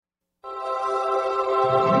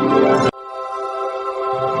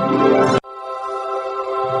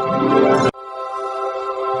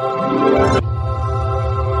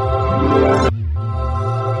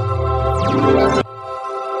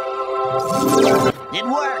It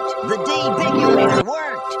worked! The debigulator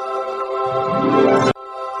worked!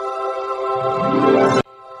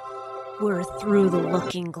 We're through the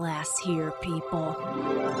looking glass here, people.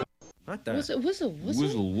 What the? Wuzzle.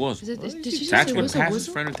 Wuzzle. Did you just That's say what wuzzle, passes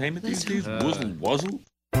wuzzle? for entertainment these That's- days? Wuzzle.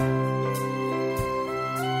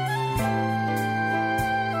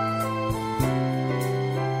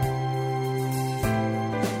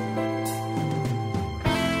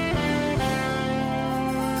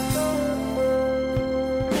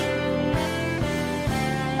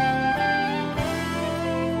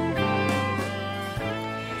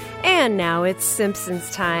 And now it's Simpsons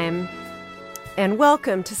time. And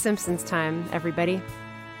welcome to Simpsons time, everybody.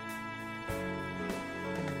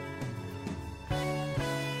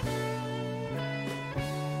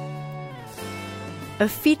 A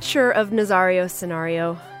feature of Nazario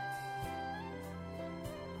Scenario,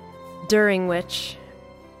 during which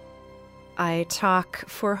I talk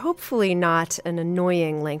for hopefully not an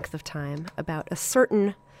annoying length of time about a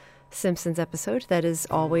certain Simpsons episode that is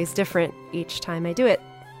always different each time I do it.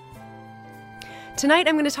 Tonight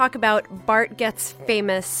I'm going to talk about Bart Gets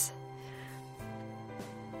Famous,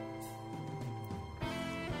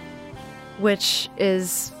 which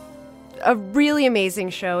is a really amazing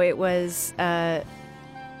show. It was the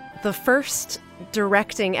first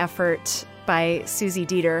directing effort by Susie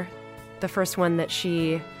Dieter, the first one that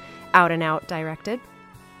she out and out directed.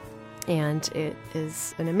 And it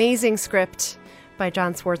is an amazing script by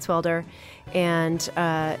John Swartzwelder, and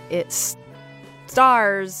it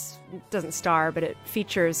doesn't star, but it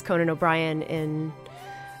features Conan O'Brien in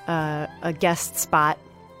a guest spot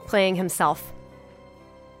playing himself.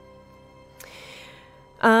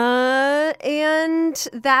 And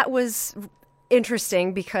that was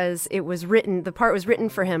interesting because the part was written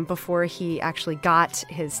for him before he actually got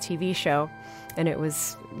his TV show, and it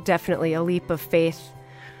was definitely a leap of faith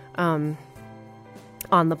on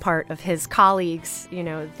the part of his colleagues,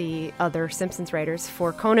 the other Simpsons writers,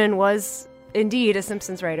 for Conan was indeed a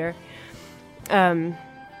Simpsons writer.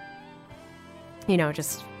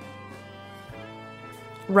 Just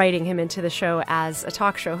writing him into the show as a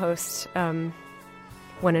talk show host,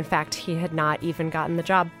 when in fact he had not even gotten the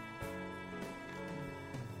job.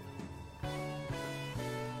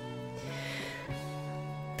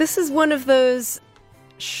 This is one of those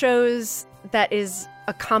shows that is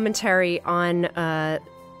a commentary on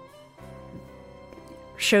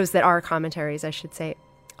shows that are commentaries, I should say,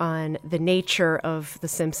 on the nature of The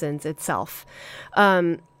Simpsons itself.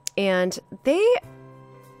 And they,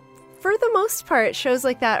 for the most part, shows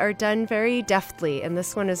like that are done very deftly, and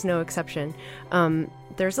this one is no exception.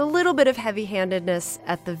 There's a little bit of heavy-handedness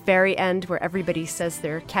at the very end where everybody says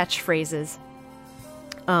their catchphrases.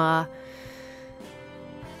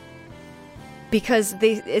 Because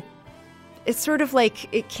it's sort of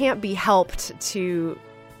like it can't be helped to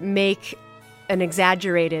make an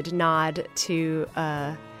exaggerated nod to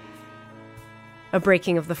a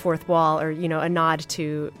breaking of the fourth wall, or a nod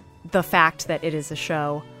to the fact that it is a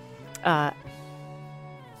show at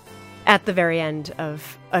the very end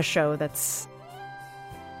of a show that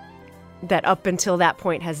up until that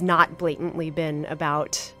point has not blatantly been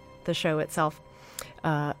about the show itself,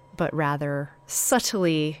 but rather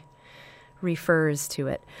subtly refers to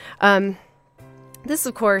it. This,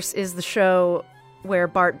 of course, is the show where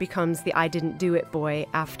Bart becomes the I Didn't Do It boy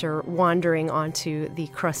after wandering onto the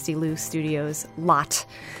Krusty Lou Studios lot.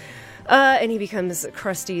 And he becomes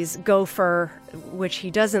Krusty's gopher, which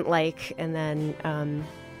he doesn't like, and then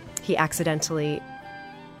he accidentally,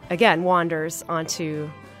 again, wanders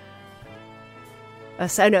onto a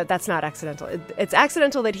set. No, that's not accidental. It's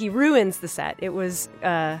accidental that he ruins the set. It was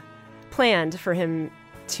planned for him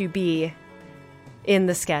to be in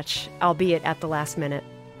the sketch, albeit at the last minute.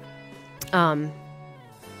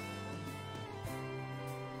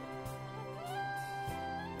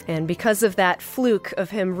 And because of that fluke of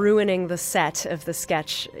him ruining the set of the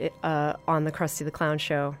sketch on the Krusty the Clown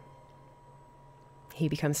show, he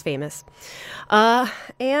becomes famous.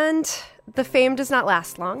 And the fame does not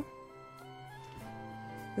last long.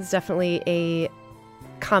 It's definitely a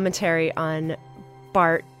commentary on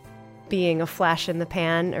Bart being a flash in the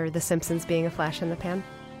pan, or The Simpsons being a flash in the pan.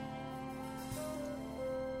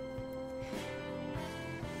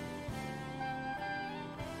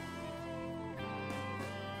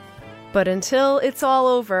 But until it's all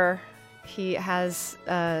over, he has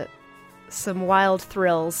some wild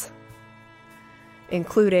thrills,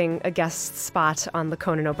 including a guest spot on the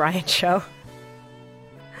Conan O'Brien show,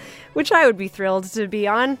 which I would be thrilled to be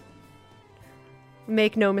on.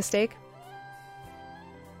 Make no mistake.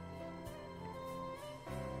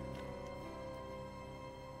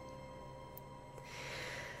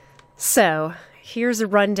 So, here's a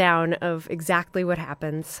rundown of exactly what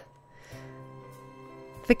happens.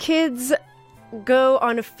 The kids go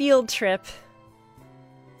on a field trip,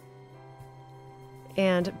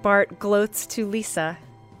 and Bart gloats to Lisa.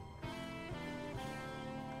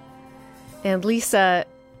 And Lisa,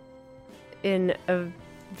 in a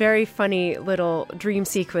very funny little dream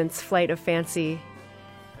sequence, Flight of Fancy,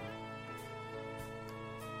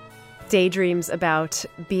 daydreams about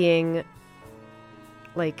being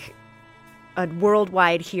like a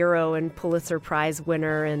worldwide hero and Pulitzer Prize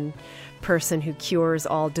winner and person who cures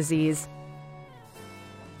all disease.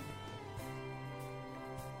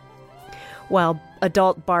 While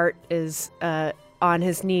adult Bart is on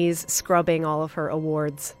his knees scrubbing all of her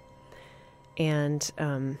awards. And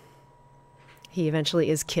he eventually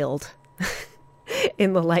is killed.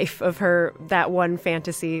 In the life of her, that one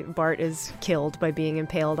fantasy, Bart is killed by being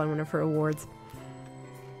impaled on one of her awards.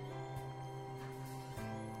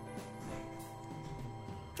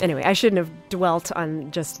 Anyway, I shouldn't have dwelt on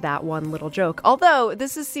just that one little joke. Although,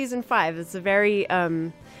 this is season 5. It's a very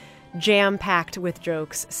jam-packed with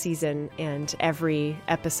jokes season, and every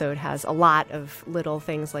episode has a lot of little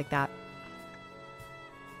things like that.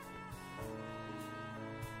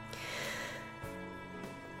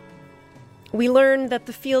 We learn that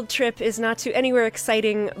the field trip is not to anywhere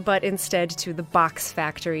exciting, but instead to the box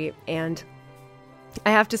factory. And I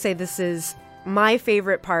have to say, this is my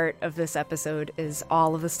favorite part of this episode, is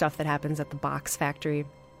all of the stuff that happens at the box factory.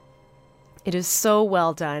 It is so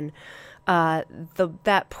well done.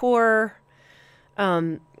 That poor,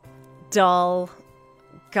 dull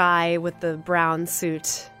guy with the brown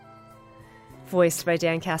suit, voiced by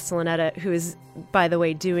Dan Castellaneta, who is, by the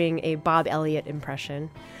way, doing a Bob Elliott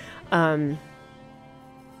impression.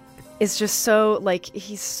 It's just so, like,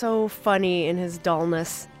 he's so funny in his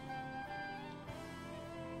dullness.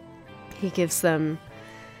 He leads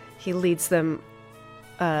them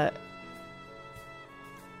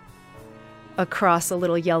across a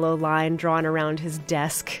little yellow line drawn around his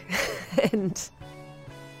desk and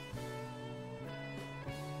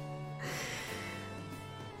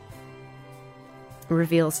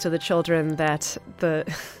reveals to the children that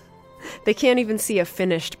they can't even see a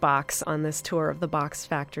finished box on this tour of the box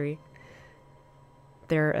factory.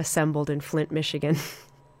 They're assembled in Flint, Michigan.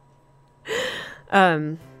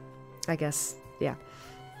 I guess, yeah.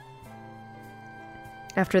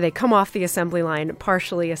 After they come off the assembly line,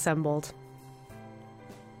 partially assembled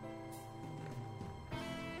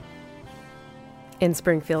in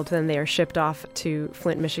Springfield, then they are shipped off to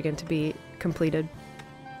Flint, Michigan to be completed.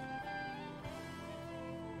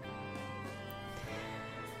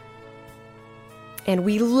 And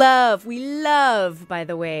we love, by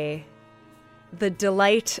the way, the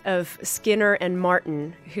delight of Skinner and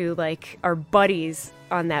Martin, who like are buddies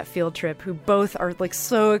on that field trip, who both are like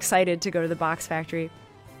so excited to go to the box factory.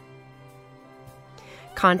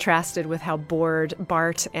 Contrasted with how bored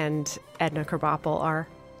Bart and Edna Krabappel are.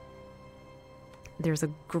 There's a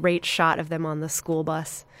great shot of them on the school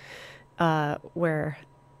bus where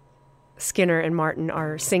Skinner and Martin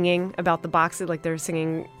are singing about the boxes, like they're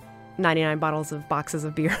singing 99 boxes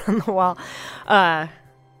of beer on the wall.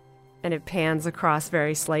 And it pans across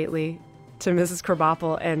very slightly to Mrs.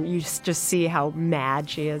 Krabappel, and you just see how mad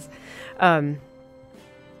she is. And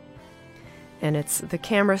the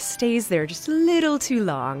camera stays there just a little too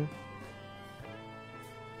long.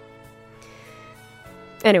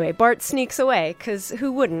 Anyway, Bart sneaks away, because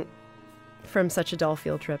who wouldn't, from such a dull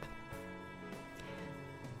field trip,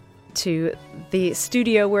 to the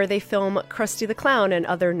studio where they film Krusty the Clown and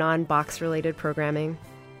other non-box related programming.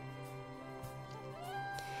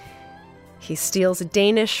 He steals a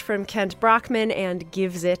Danish from Kent Brockman and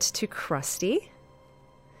gives it to Krusty.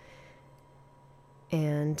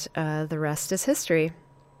 And the rest is history.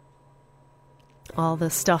 All the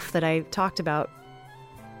stuff that I talked about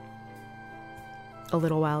a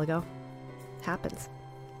little while ago happens.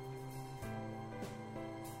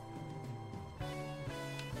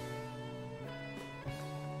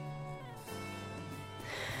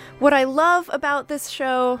 What I love about this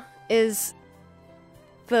show is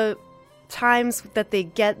the times that they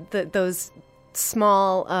get those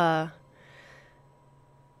small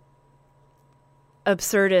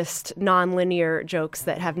absurdist non-linear jokes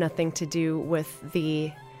that have nothing to do with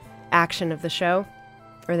the action of the show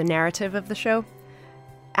or the narrative of the show.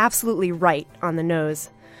 Absolutely right on the nose.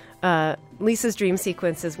 Lisa's dream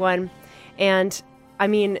sequence is one, and I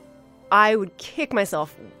mean, I would kick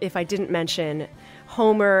myself if I didn't mention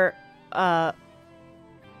Homer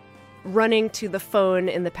running to the phone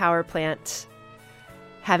in the power plant,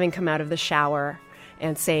 having come out of the shower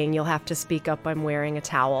and saying, "You'll have to speak up, I'm wearing a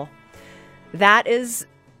towel." That is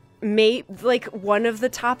one of the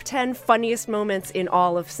top 10 funniest moments in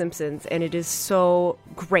all of Simpsons, and it is so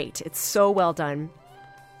great. It's so well done.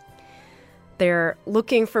 They're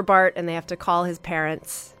looking for Bart, and they have to call his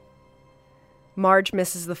parents. Marge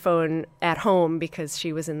misses the phone at home because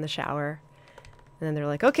she was in the shower. And then they're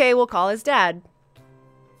like, okay, we'll call his dad.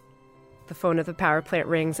 The phone at the power plant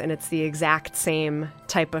rings, and it's the exact same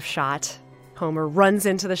type of shot. Homer runs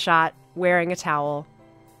into the shot wearing a towel.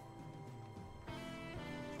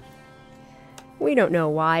 We don't know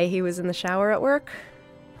why he was in the shower at work.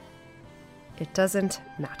 It doesn't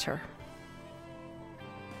matter.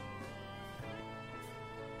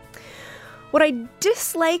 What I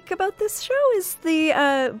dislike about this show is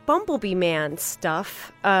the Bumblebee Man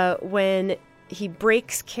stuff when he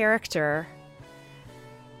breaks character.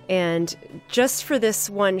 And just for this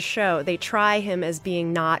one show, they try him as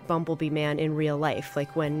being not Bumblebee Man in real life.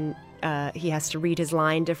 Like when he has to read his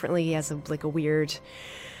line differently, he has a weird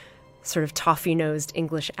sort of toffee-nosed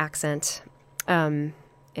English accent. And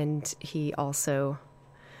he also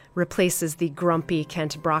replaces the grumpy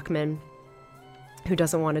Kent Brockman, who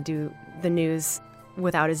doesn't want to do the news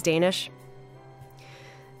without his Danish.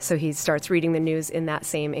 So he starts reading the news in that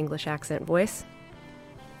same English accent voice.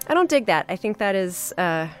 I don't dig that. I think that is,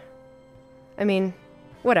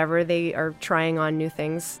 whatever. They are trying on new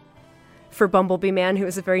things for Bumblebee Man, who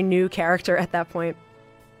is a very new character at that point.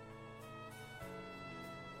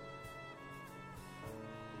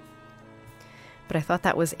 But I thought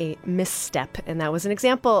that was a misstep, and that was an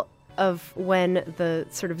example of when the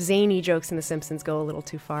sort of zany jokes in The Simpsons go a little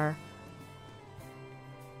too far.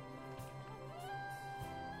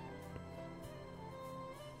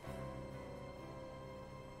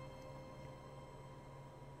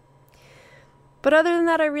 But other than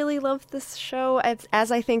that, I really love this show,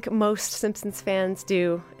 as I think most Simpsons fans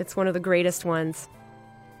do. It's one of the greatest ones.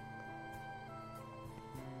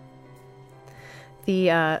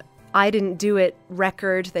 The I Didn't Do It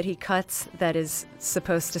record that he cuts that is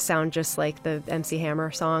supposed to sound just like the MC Hammer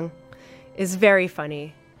song is very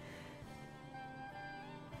funny.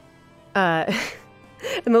 And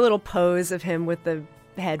the little pose of him with the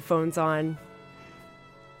headphones on,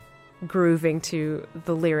 grooving to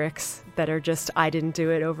the lyrics that are just I didn't do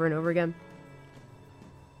it over and over again.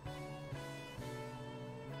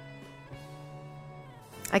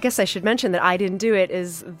 I guess I should mention that I didn't do it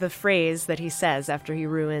is the phrase that he says after he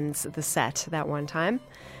ruins the set that one time.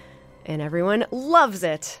 And everyone loves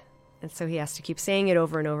it. And so he has to keep saying it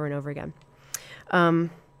over and over and over again. The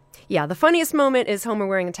funniest moment is Homer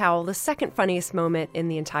wearing a towel. The second funniest moment in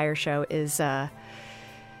the entire show is that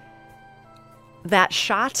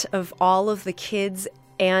shot of all of the kids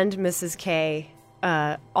and Mrs. K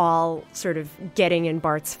all sort of getting in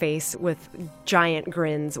Bart's face with giant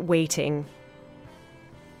grins, waiting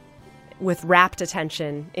with rapt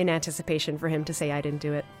attention in anticipation for him to say, I didn't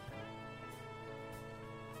do it.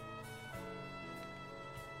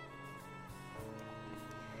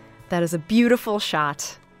 That is a beautiful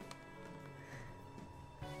shot.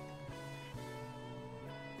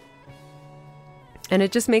 And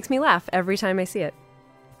it just makes me laugh every time I see it.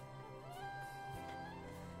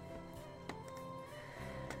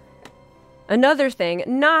 Another thing,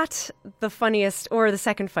 not the funniest or the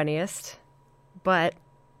second funniest, but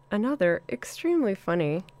another extremely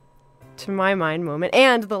funny, to my mind, moment,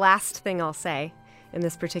 and the last thing I'll say in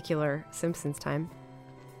this particular Simpsons time,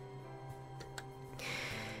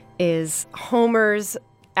 is Homer's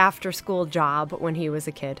after-school job when he was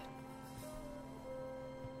a kid.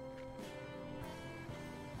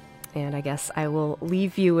 And I guess I will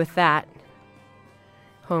leave you with that.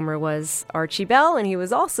 Homer was Archie Bell, and he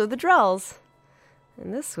was also the Drells.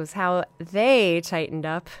 And this was how they tightened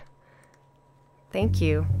up. Thank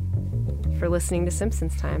you for listening to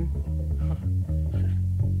Simpsons Time.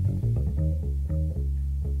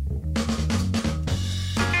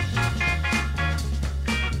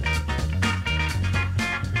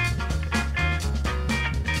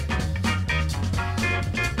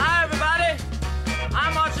 Hi, everybody.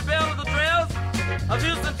 I'm Archie Bell of the Drells of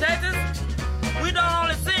Houston, Texas. We don't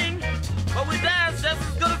only sing, but we dance just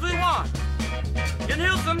as good as we want. In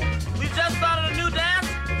Houston, we just started a new dance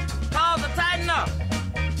called the Tighten Up.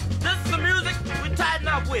 This is the music we tighten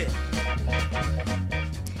up with.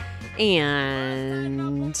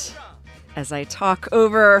 And as I talk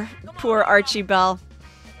over poor Archie Bell,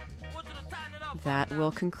 that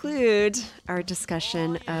will conclude our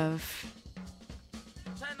discussion of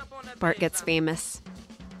Bart Gets Famous.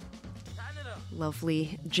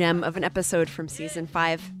 Lovely gem of an episode from season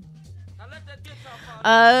 5.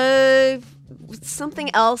 Something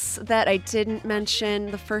else that I didn't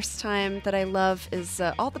mention the first time that I love is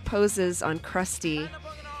all the poses on Krusty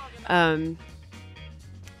The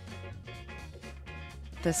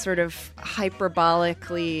sort of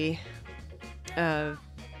hyperbolically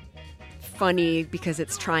funny, because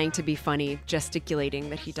it's trying to be funny, gesticulating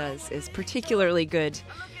that he does is particularly good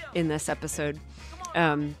in this episode.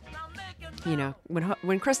 When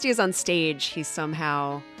Krusty is on stage, he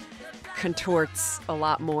somehow contorts a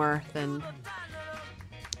lot more than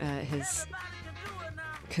his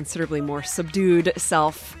considerably more subdued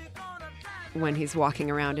self when he's walking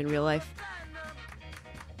around in real life.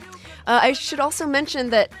 I should also mention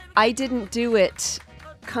that I Didn't Do It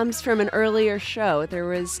comes from an earlier show. There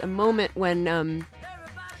was a moment when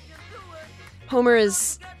Homer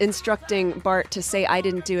is instructing Bart to say, I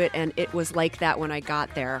didn't do it, and it was like that when I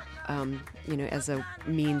got there, as a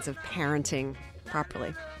means of parenting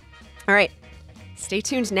properly. All right, stay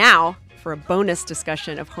tuned now for a bonus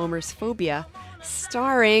discussion of Homer's phobia,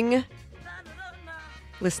 starring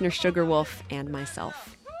listener Sugarwolf and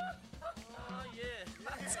myself.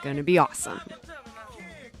 It's going to be awesome.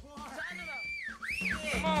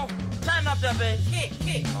 Come on, tighten up there, babe.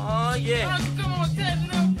 Oh, yeah. Come on,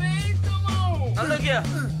 tighten up, babe. Come on. Now, look here.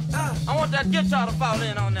 I want that guitar to fall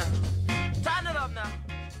in on there. Tighten it up now.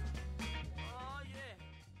 Oh, yeah.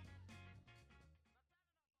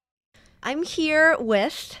 I'm here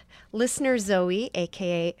with listener Zoe,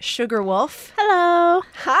 a.k.a. Sugarwolf. Hello.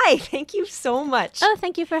 Hi, thank you so much. Oh,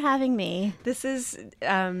 thank you for having me. This is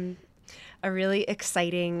a really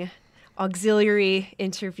exciting auxiliary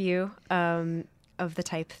interview of the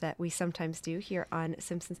type that we sometimes do here on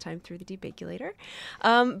Simpsons Time Through the Debaculator,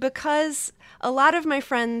 because a lot of my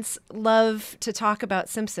friends love to talk about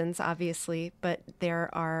Simpsons, obviously, but there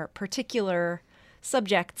are particular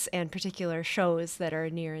subjects and particular shows that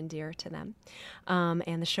are near and dear to them.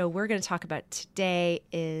 And the show we're going to talk about today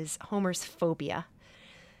is Homer's phobia.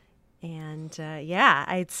 And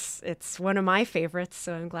it's one of my favorites,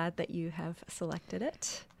 so I'm glad that you have selected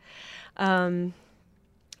it. I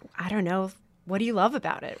don't know. What do you love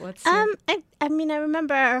about it? I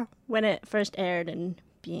remember when it first aired and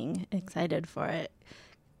being excited for it.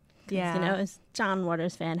 Yeah. As John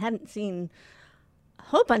Waters fan, hadn't seen a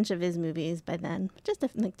whole bunch of his movies by then. Just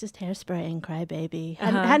Hairspray and Crybaby.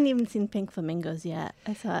 Hadn't even seen Pink Flamingos yet.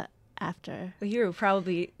 I saw it after. Well, you were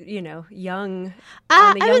probably, young,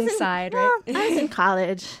 on the young side, right? I was in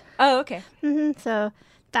college. Oh, okay. Mm-hmm. So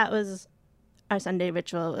that was our Sunday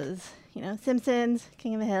ritual was, Simpsons,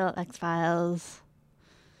 King of the Hill, X-Files.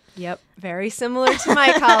 Yep. Very similar to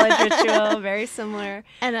my college ritual. Very similar.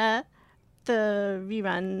 And the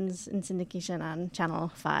reruns in syndication on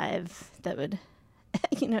Channel 5 that would,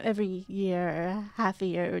 every year, half a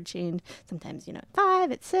year it would change. Sometimes,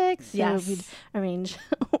 5 at 6. Yes. So we'd arrange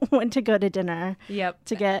when to go to dinner. Yep.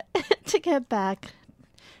 To get back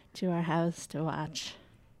to our house to watch.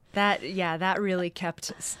 That really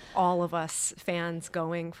kept all of us fans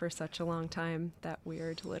going for such a long time, that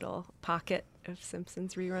weird little pocket of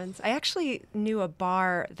Simpsons reruns. I actually knew a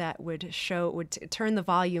bar that would turn the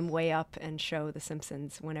volume way up and show The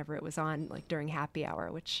Simpsons whenever it was on, like during happy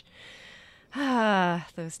hour, which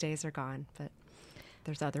those days are gone, but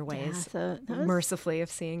there's other ways, mercifully,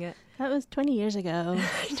 of seeing it. That was 20 years ago.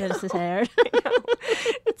 Genesis aired.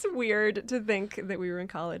 It's weird to think that we were in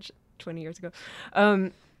college 20 years ago.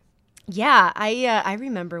 I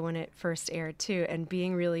remember when it first aired too, and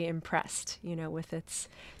being really impressed, with its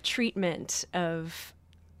treatment of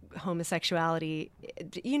homosexuality,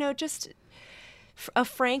 just a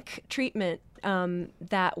frank treatment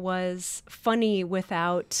that was funny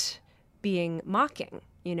without being mocking,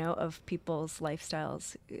 of people's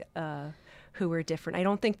lifestyles who were different. I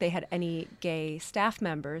don't think they had any gay staff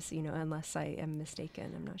members, unless I am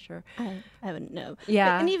mistaken. I'm not sure. I wouldn't know.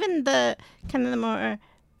 Yeah. And even the kind of the more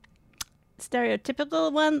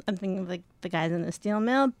stereotypical one, I'm thinking of like the guys in the steel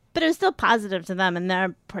mill, but it was still positive to them, and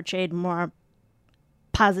they're portrayed more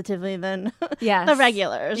positively than the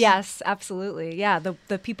regulars. Yes, absolutely. Yeah,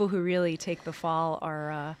 the people who really take the fall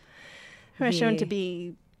are who are shown to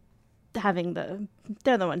be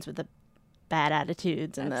they're the ones with the bad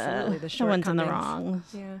attitudes and the ones in the wrong.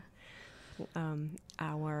 Yeah.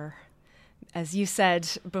 As you said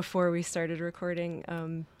before we started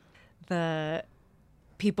recording, the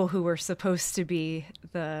people who were supposed to be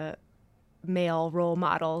the male role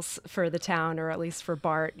models for the town, or at least for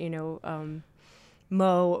Bart,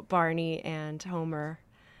 Moe, Barney, and Homer,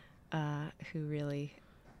 who really,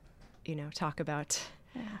 talk about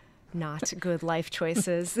not good life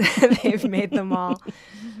choices. They've made them all.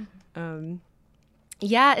 I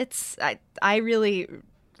really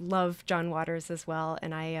love John Waters as well.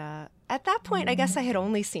 And I, at that point, I guess I had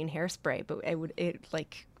only seen Hairspray, but it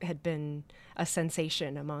had been a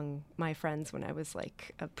sensation among my friends when I was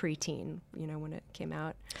like a preteen, when it came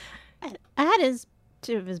out. I had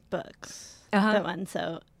two of his books, that one,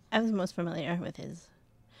 so I was most familiar with his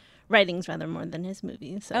writings rather more than his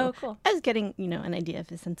movies. So cool. I was getting, an idea of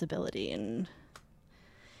his sensibility, and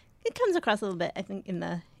it comes across a little bit, I think, in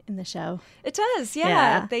the show. It does,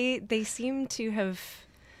 yeah. They seem to have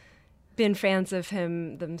been fans of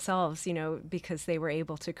him themselves, because they were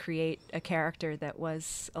able to create a character that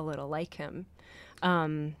was a little like him.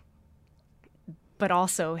 But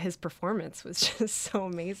also his performance was just so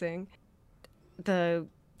amazing. The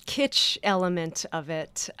kitsch element of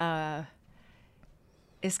it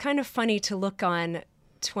is kind of funny to look on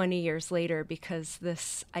 20 years later, because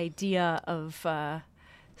this idea of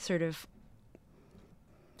sort of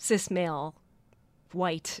cis male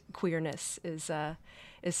white queerness is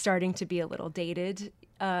starting to be a little dated.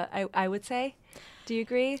 I would say. Do you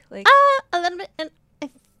agree? Like a little bit, and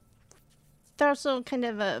there's also kind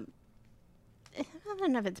of a, I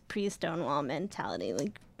don't know if it's pre-Stonewall mentality,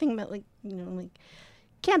 like think about like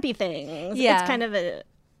campy things. Yeah, it's kind of a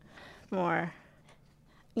more,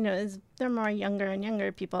 they're more younger and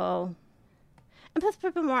younger people, and plus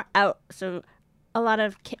people more out. So a lot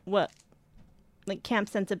of camp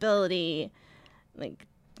sensibility,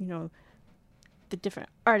 the different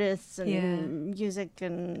artists and music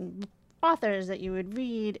and authors that you would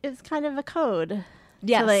read is kind of a code.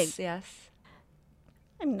 Yes, yes.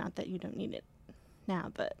 I mean, not that you don't need it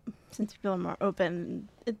now, but since people are more open,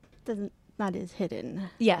 it not as hidden.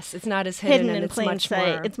 Yes, it's not as hidden and in it's plain much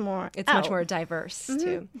sight. more. It's It's much more diverse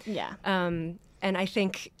too. Yeah. And I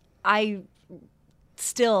think I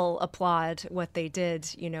still applaud what they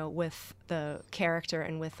did, with the character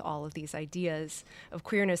and with all of these ideas of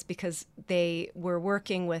queerness, because they were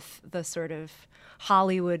working with the sort of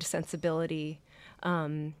Hollywood sensibility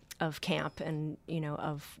of camp and,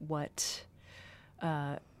 of what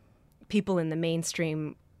people in the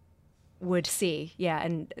mainstream would see. Yeah,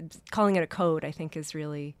 and calling it a code, I think, is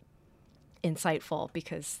really insightful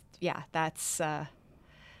because, that's...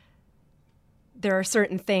 there are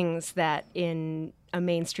certain things that in a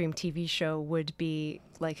mainstream TV show would be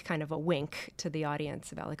like kind of a wink to the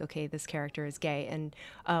audience about like, okay, this character is gay. And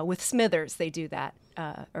with Smithers, they do that,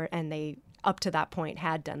 and they, up to that point,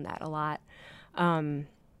 had done that a lot.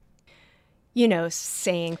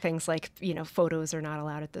 Saying things like, photos are not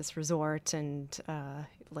allowed at this resort. And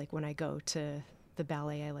like when I go to the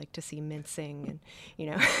ballet, I like to see mincing, and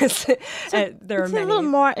there are it's many. a little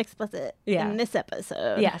more explicit in this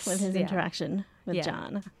episode. Yes, with his interaction with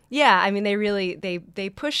John. Yeah, I mean, they really they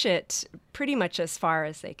push it pretty much as far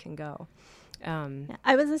as they can go.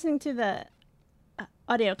 I was listening to the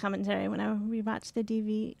audio commentary when I rewatched the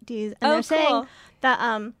DVDs, and they're saying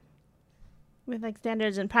that with like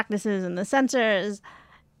standards and practices and the censors.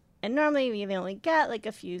 And normally they only get like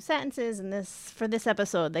a few sentences, and for this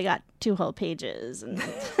episode they got 2 whole pages. And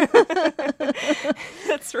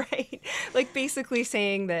that's right. Like basically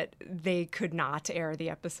saying that they could not air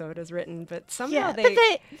the episode as written, but somehow they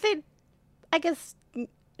I guess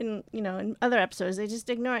in other episodes they just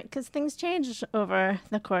ignore it because things change over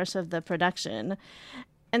the course of the production,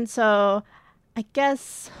 and so I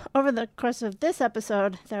guess over the course of this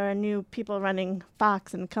episode, there are new people running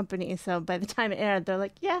Fox and company. So by the time it aired, they're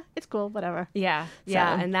like, yeah, it's cool, whatever. Yeah.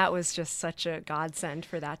 And that was just such a godsend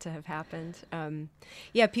for that to have happened.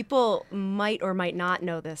 People might or might not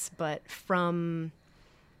know this, but from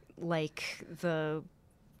like the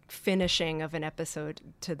finishing of an episode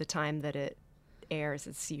to the time that it airs,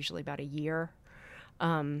 it's usually about a year.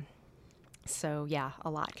 So a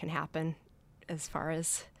lot can happen as far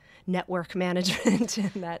as network management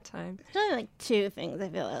in that time. There's only like 2 things I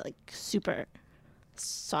feel are like super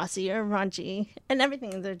saucy or raunchy, and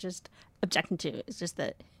everything they're just objecting to. It's just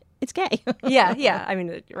that it's gay. yeah. I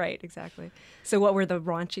mean, right, exactly. So what were the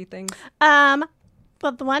raunchy things?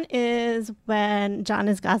 Well, the one is when John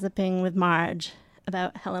is gossiping with Marge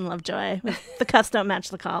about Helen Lovejoy with the cuffs don't match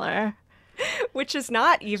the collar. Which is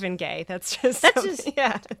not even gay. It's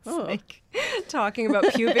like talking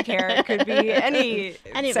about pubic hair. It could be any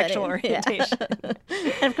sexual orientation.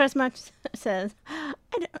 And of course, Marge says,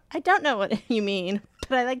 I don't know what you mean,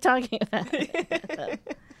 but I like talking about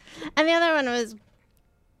it. And the other one was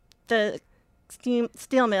the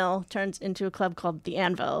steel mill turns into a club called the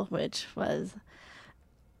Anvil, which was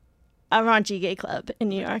a raunchy gay club in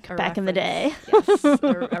New York back in the day. Yes,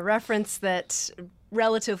 a reference that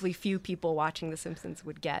relatively few people watching The Simpsons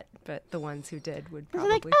would get, but the ones who did would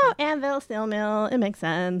probably. Like, Anvil, steel mill, it makes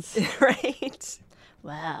sense. Right.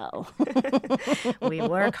 Wow. We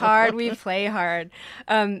work hard, we play hard.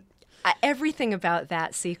 Everything about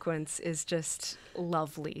that sequence is just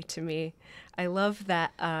lovely to me. I love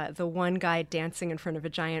that the one guy dancing in front of a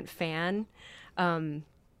giant fan,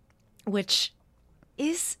 which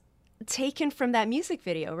is taken from that music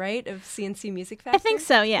video, right? Of CNC Music Factory? I think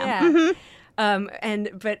so, yeah.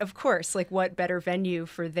 Mm-hmm. But of course, like, what better venue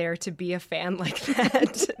for there to be a fan like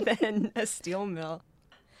that than a steel mill?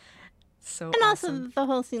 So And awesome. also the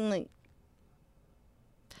whole scene, like,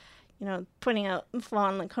 you know, pointing out flaw,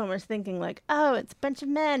 like Homer's thinking, like, oh, it's a bunch of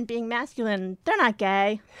men being masculine. They're not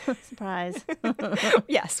gay. Surprise.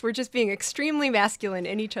 Yes, we're just being extremely masculine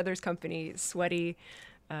in each other's company, sweaty.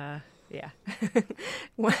 Yeah.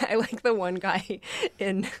 I like the one guy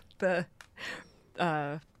in the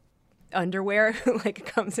underwear who like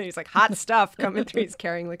comes in, he's like, hot stuff coming through. He's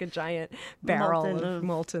carrying like a giant barrel of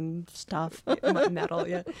molten stuff. Metal.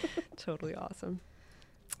 Yeah. Totally awesome.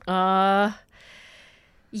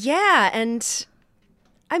 Yeah, and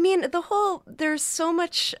I mean, there's so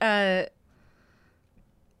much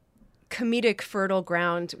comedic fertile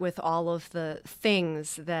ground with all of the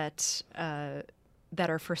things that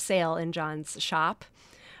are for sale in John's shop.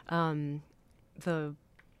 The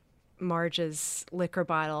Marge's liquor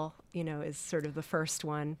bottle, you know, is sort of the first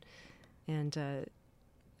one, and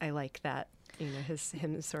I like that. You know,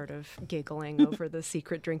 him sort of giggling over the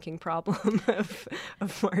secret drinking problem of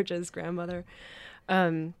Marge's grandmother.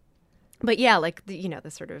 But yeah, like the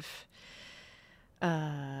sort of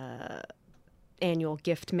annual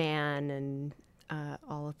gift man and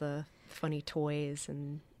all of the funny toys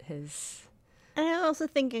and his. And I'm also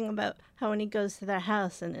thinking about how when he goes to their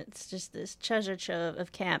house and it's just this treasure trove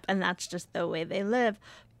of camp, and that's just the way they live,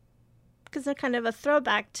 because they're kind of a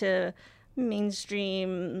throwback to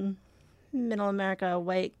mainstream middle America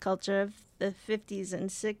white culture of the 50s and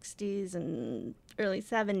 60s and early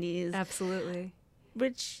 70s. Absolutely.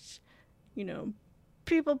 Which, you know,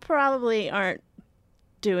 people probably aren't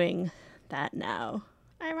doing that now.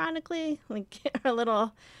 Ironically, like her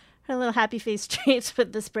little happy face treats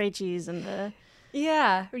with the spray cheese and the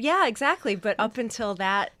yeah, exactly. But up until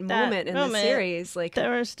that moment in the series, like there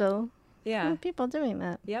were still yeah people doing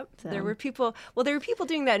that. Yep, so. there were people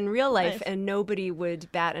doing that in real life, and nobody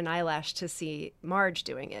would bat an eyelash to see Marge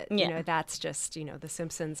doing it. Yeah. You know, that's just, you know, the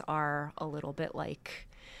Simpsons are a little bit like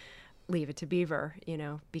Leave It to Beaver, you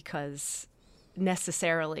know, because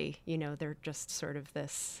necessarily, you know, they're just sort of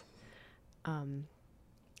this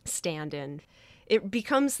stand-in. It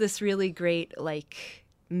becomes this really great, like,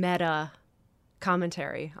 meta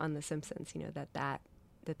commentary on The Simpsons, you know, that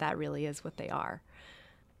really is what they are.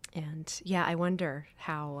 And yeah, I wonder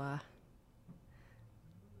how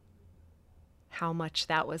much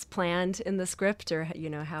that was planned in the script, or, you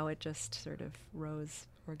know, how it just sort of rose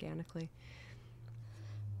organically.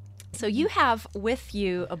 So you have with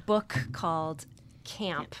you a book called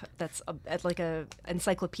Camp. That's like a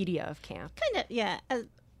encyclopedia of camp. Kind of, yeah.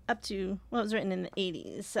 Up to what was written in the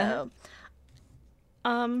 80s. So,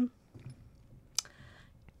 yeah,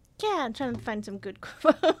 I'm trying to find some good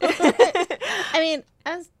quotes. I mean,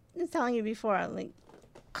 I was telling you before, like,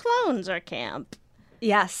 clones are camp.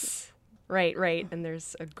 Yes. Right. And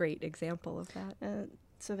there's a great example of that.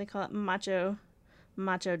 So they call it macho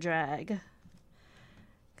drag.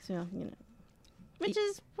 So, you know, which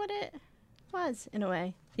is what it was in a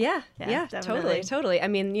way. Yeah, definitely. totally. I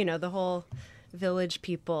mean, you know, the whole Village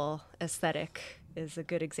People aesthetic is a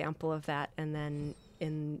good example of that. And then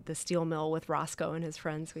in the steel mill with Roscoe and his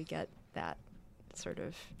friends, we get that sort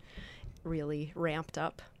of really ramped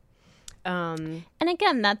up. And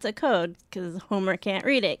again, that's a code, because Homer can't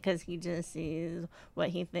read it because he just sees what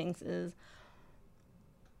he thinks is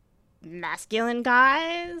masculine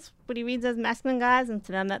guys. What he reads as masculine guys, and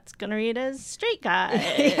to them that's going to read as straight guys.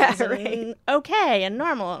 Yeah, right. Okay, and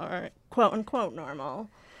normal, or quote unquote normal.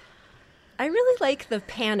 I really like the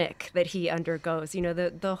panic that he undergoes. You know,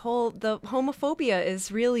 the homophobia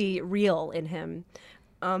is really real in him,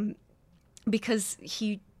 because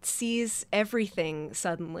he sees everything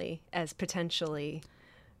suddenly as potentially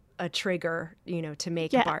a trigger, you know, to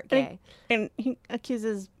make Bart gay. And he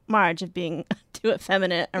accuses Marge of being too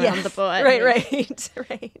effeminate around the boy. Right.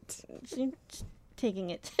 She's taking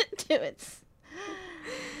it to its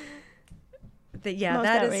most that is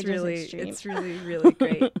outrageous really extreme. It's really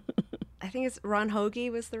great. I think it's Ron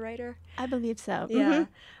Hoagie was the writer. I believe so. Yeah.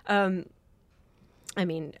 Mm-hmm. I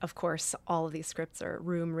mean, of course, all of these scripts are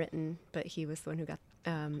room written, but he was the one who got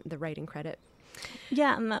the writing credit.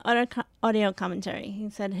 Yeah, and the audio commentary, he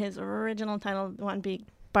said his original title would be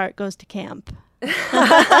Bart Goes to Camp. That's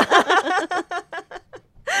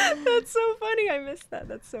so funny. I missed that.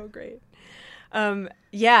 That's so great.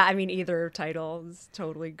 Yeah, I mean, either title is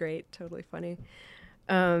totally great, totally funny.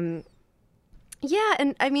 Yeah,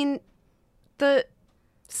 and I mean, the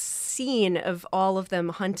scene of all of them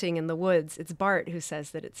hunting in the woods, it's Bart who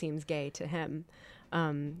says that it seems gay to him.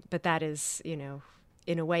 But that is,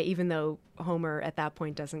 in a way, even though Homer at that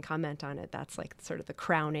point doesn't comment on it, that's like sort of the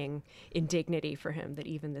crowning indignity for him, that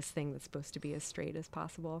even this thing that's supposed to be as straight as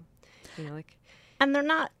possible, like. And they're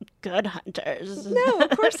not good hunters. No,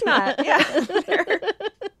 of course not. Yeah.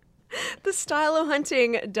 The style of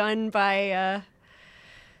hunting done by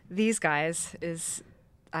these guys is,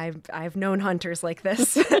 I've known hunters like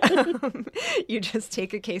this. You just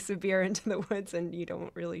take a case of beer into the woods and you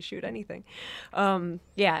don't really shoot anything.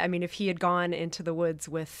 Yeah, I mean, if he had gone into the woods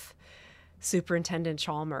with Superintendent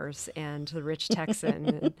Chalmers and the rich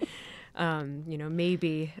Texan, and,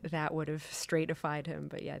 maybe that would have straightified him.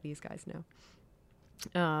 But yeah, these guys know.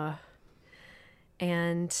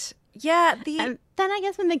 And yeah, and then I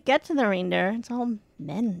guess when they get to the reindeer, it's all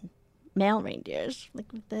male reindeers,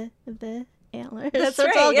 like with the antlers. That's so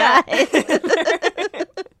right. It's all Yeah. guys.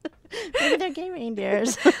 Maybe they're gay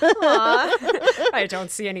reindeers. I don't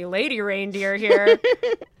see any lady reindeer here.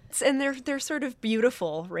 And they're sort of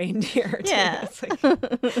beautiful reindeer. Too. Yeah.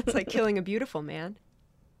 It's like killing a beautiful man.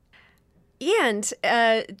 And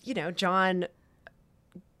John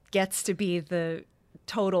gets to be the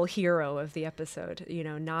total hero of the episode.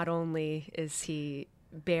 Not only is he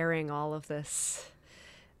bearing all of this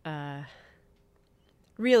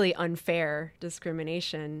really unfair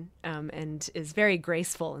discrimination and is very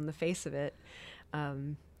graceful in the face of it.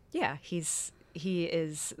 He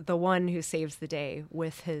is the one who saves the day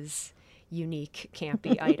with his unique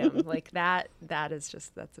campy item. Like that's a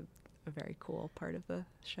very cool part of the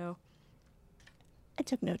show. I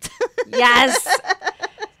took notes. Yes.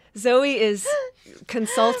 Zoe is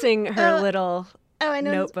consulting her little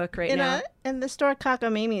notebook right now. In the store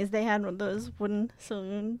Cockamamie's, they had one of those wooden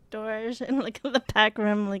saloon doors in like the back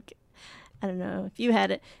room. Like, I don't know if you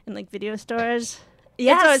had it in like video stores.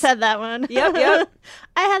 Yes. It's always had that one. Yep.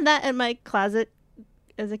 I had that in my closet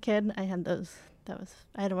as a kid. I had those.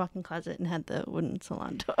 I had a walk-in closet and had the wooden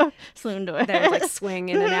saloon door. They would like swing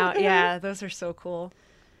in and out. Yeah, those are so cool.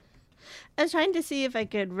 I was trying to see if I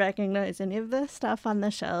could recognize any of the stuff on the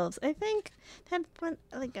shelves. I think they had one,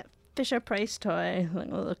 like a Fisher Price toy, like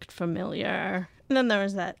looked familiar. And then there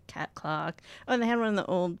was that cat clock. Oh, and they had one of the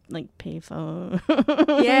old like payphone.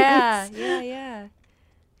 Yeah.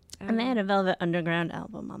 And they had a Velvet Underground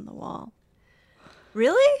album on the wall.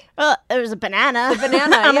 Really? Well, there was a banana. The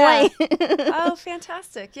banana, on yeah. white. Oh,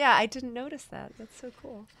 fantastic. Yeah, I didn't notice that. That's so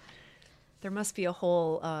cool. There must be a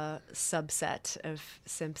whole subset of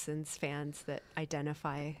Simpsons fans that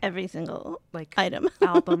identify every single like item,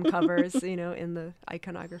 album covers, in the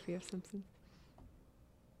iconography of Simpsons.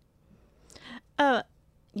 Oh,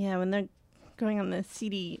 yeah, when they're going on the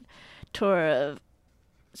CD tour of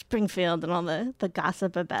Springfield and all the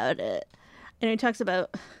gossip about it. And he talks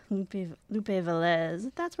about Lupe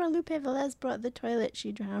Velez. That's where Lupe Velez brought the toilet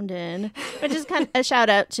she drowned in. Which is kind of a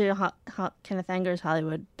shout out to Kenneth Anger's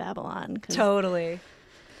Hollywood Babylon. Totally.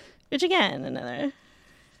 Which, again, another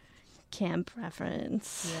camp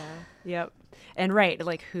reference. Yeah. Yep. And right,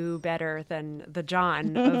 like who better than the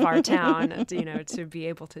John of our town, to be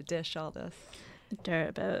able to dish all this. Dirt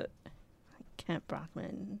about Kent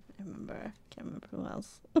Brockman. Can't remember who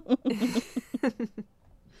else.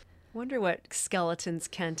 Wonder what skeletons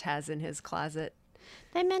Kent has in his closet.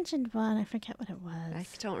 They mentioned one. I forget what it was. I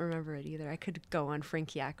don't remember it either. I could go on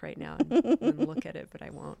Frinkiac right now and look at it, but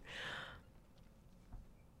I won't.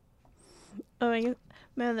 Oh, I guess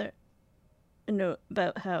my other note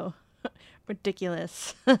about how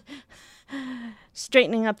ridiculous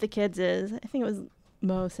straightening up the kids is. I think it was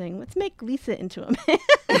Mo saying, "Let's make Lisa into a man."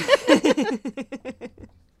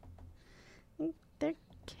 They're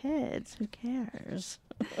kids. Who cares?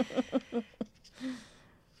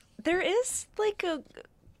 There is like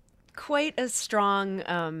quite a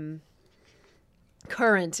strong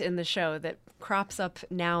current in the show that crops up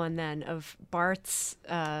now and then of Bart's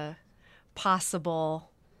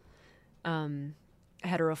possible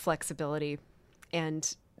heteroflexibility,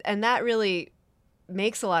 and that really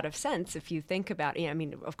makes a lot of sense if you think about it. I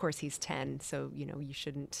mean, of course he's 10, so you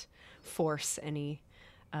shouldn't force any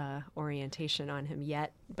orientation on him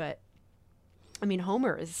yet, but I mean,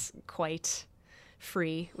 Homer is quite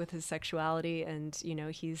free with his sexuality, and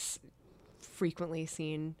he's frequently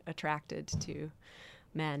seen attracted to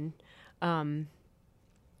men.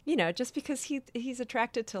 Just because he's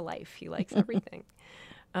attracted to life, he likes everything.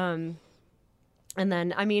 And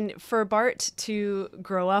then, I mean, for Bart to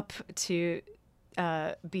grow up to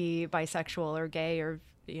be bisexual or gay or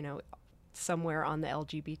somewhere on the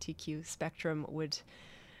LGBTQ spectrum would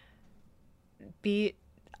be,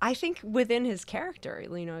 I think, within his character.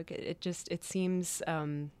 You know, it seems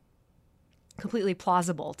completely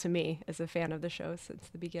plausible to me as a fan of the show since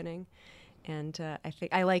the beginning. And I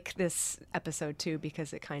think I like this episode too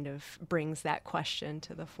because it kind of brings that question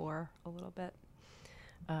to the fore a little bit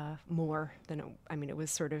more than it was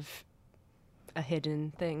sort of a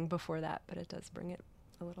hidden thing before that, but it does bring it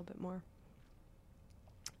a little bit more.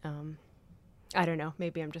 I don't know.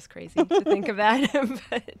 Maybe I'm just crazy to think of that,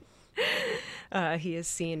 but he is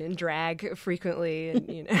seen in drag frequently, and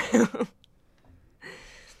you know,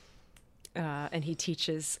 and he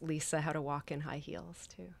teaches Lisa how to walk in high heels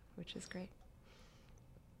too, which is great.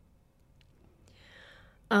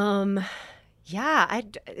 Yeah.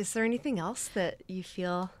 Is there anything else that you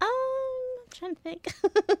feel? I'm trying to think.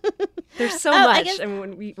 There's so much. I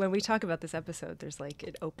mean, when we talk about this episode, there's like,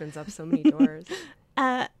 it opens up so many doors.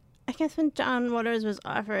 I guess when John Waters was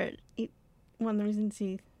offered, one of the reasons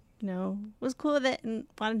he, was cool with it and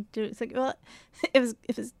wanted to do it, it's like, well, if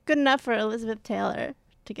it's good enough for Elizabeth Taylor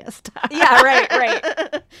to guest star. Yeah,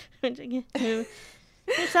 right. Which again, who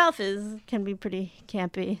herself can be pretty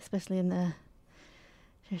campy, especially in her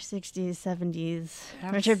 60s, 70s,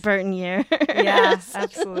 Richard Burton year. Yeah,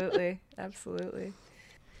 absolutely.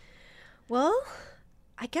 Well,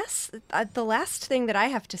 I guess the last thing that I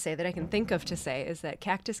have to say that I can think of to say is that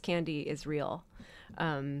cactus candy is real.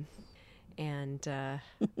 And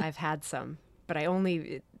I've had some, but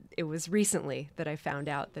it was recently that I found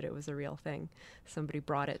out that it was a real thing. Somebody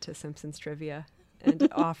brought it to Simpsons Trivia and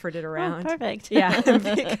offered it around. Oh, perfect. Yeah,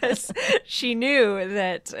 because she knew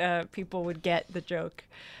that people would get the joke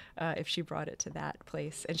if she brought it to that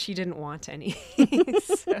place, and she didn't want any.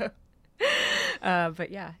 So,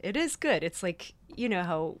 but yeah, it is good. It's like, you know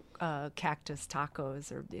how cactus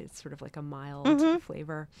tacos it's sort of like a mild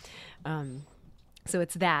flavor. So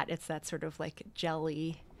it's that sort of like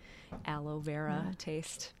jelly aloe vera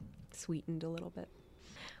taste, sweetened a little bit.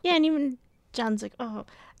 Yeah, and even John's like, oh,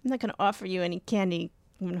 I'm not going to offer you any candy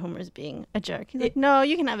when Homer's being a jerk. He's like, no,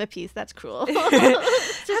 you can have a piece. That's cruel. Have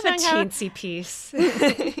a teensy piece.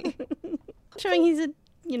 Showing he's a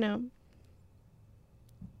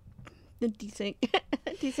decent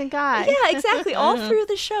guy. Yeah, exactly. All through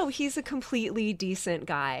the show, he's a completely decent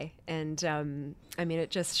guy. And, it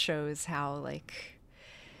just shows how, like,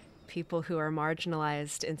 people who are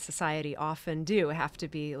marginalized in society often do have to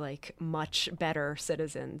be, like, much better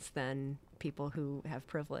citizens than people who have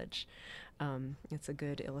privilege. It's a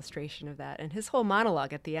good illustration of that. And his whole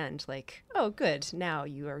monologue at the end, like, oh, good, now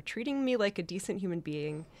you are treating me like a decent human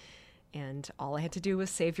being, and all I had to do was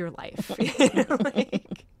save your life.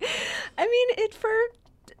 For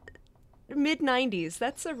mid-90s,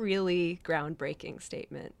 that's a really groundbreaking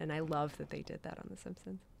statement, and I love that they did that on The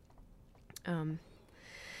Simpsons.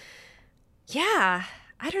 Yeah,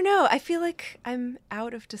 I don't know. I feel like I'm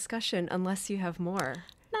out of discussion unless you have more.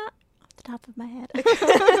 Not off the top of my head.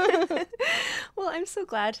 Well, I'm so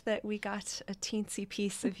glad that we got a teensy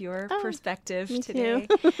piece of your perspective me today.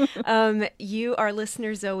 Too. You are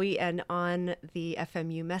Listener Zoe, and on the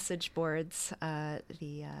FMU message boards,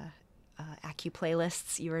 the Acu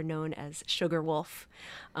playlists, you are known as Sugarwolf.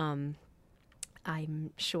 I'm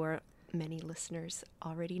sure many listeners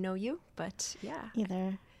already know you, but yeah.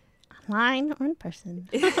 Either online or in person.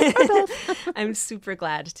 I'm super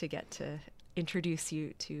glad to get to introduce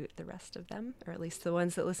you to the rest of them, or at least the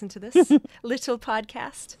ones that listen to this little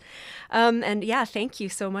podcast. And yeah, thank you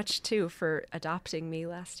so much too for adopting me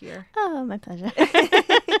last year. Oh, my pleasure.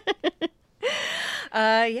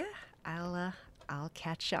 Yeah, I'll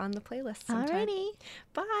catch you on the playlist sometime. Alrighty.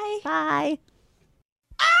 Bye. Bye.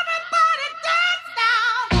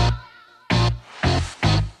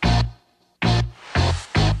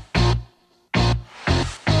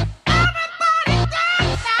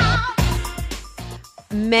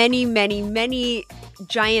 Many, many, many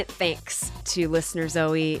giant thanks to Listener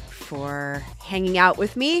Zoe for hanging out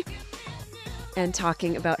with me and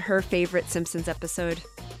talking about her favorite Simpsons episode.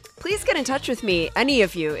 Please get in touch with me, any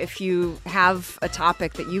of you, if you have a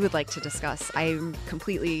topic that you would like to discuss. I'm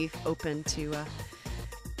completely open to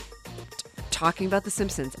talking about The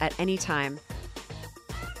Simpsons at any time.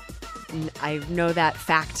 I know that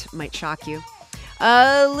fact might shock you.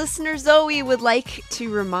 Listener Zoe would like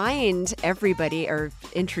to remind everybody, or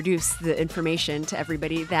introduce the information to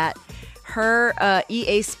everybody, that her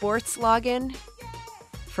EA Sports login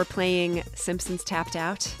for playing Simpsons Tapped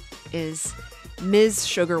Out is Ms.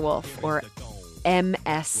 Sugarwolf, or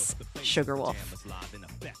MS Sugarwolf.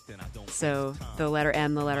 So the letter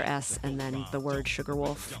M, the letter S, and then the word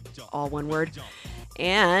Sugarwolf, all one word.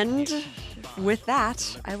 And with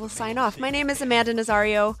that, I will sign off. My name is Amanda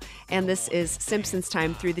Nazario, and this is Simpsons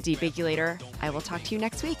Time through the Debigulator. I will talk to you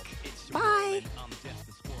next week. Bye.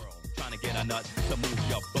 Trying to get a nut to move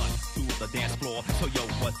your butt to the dance floor. So yo,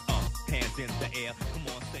 what's up? Hands in the air.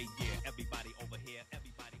 Come on, say yeah. Everybody over.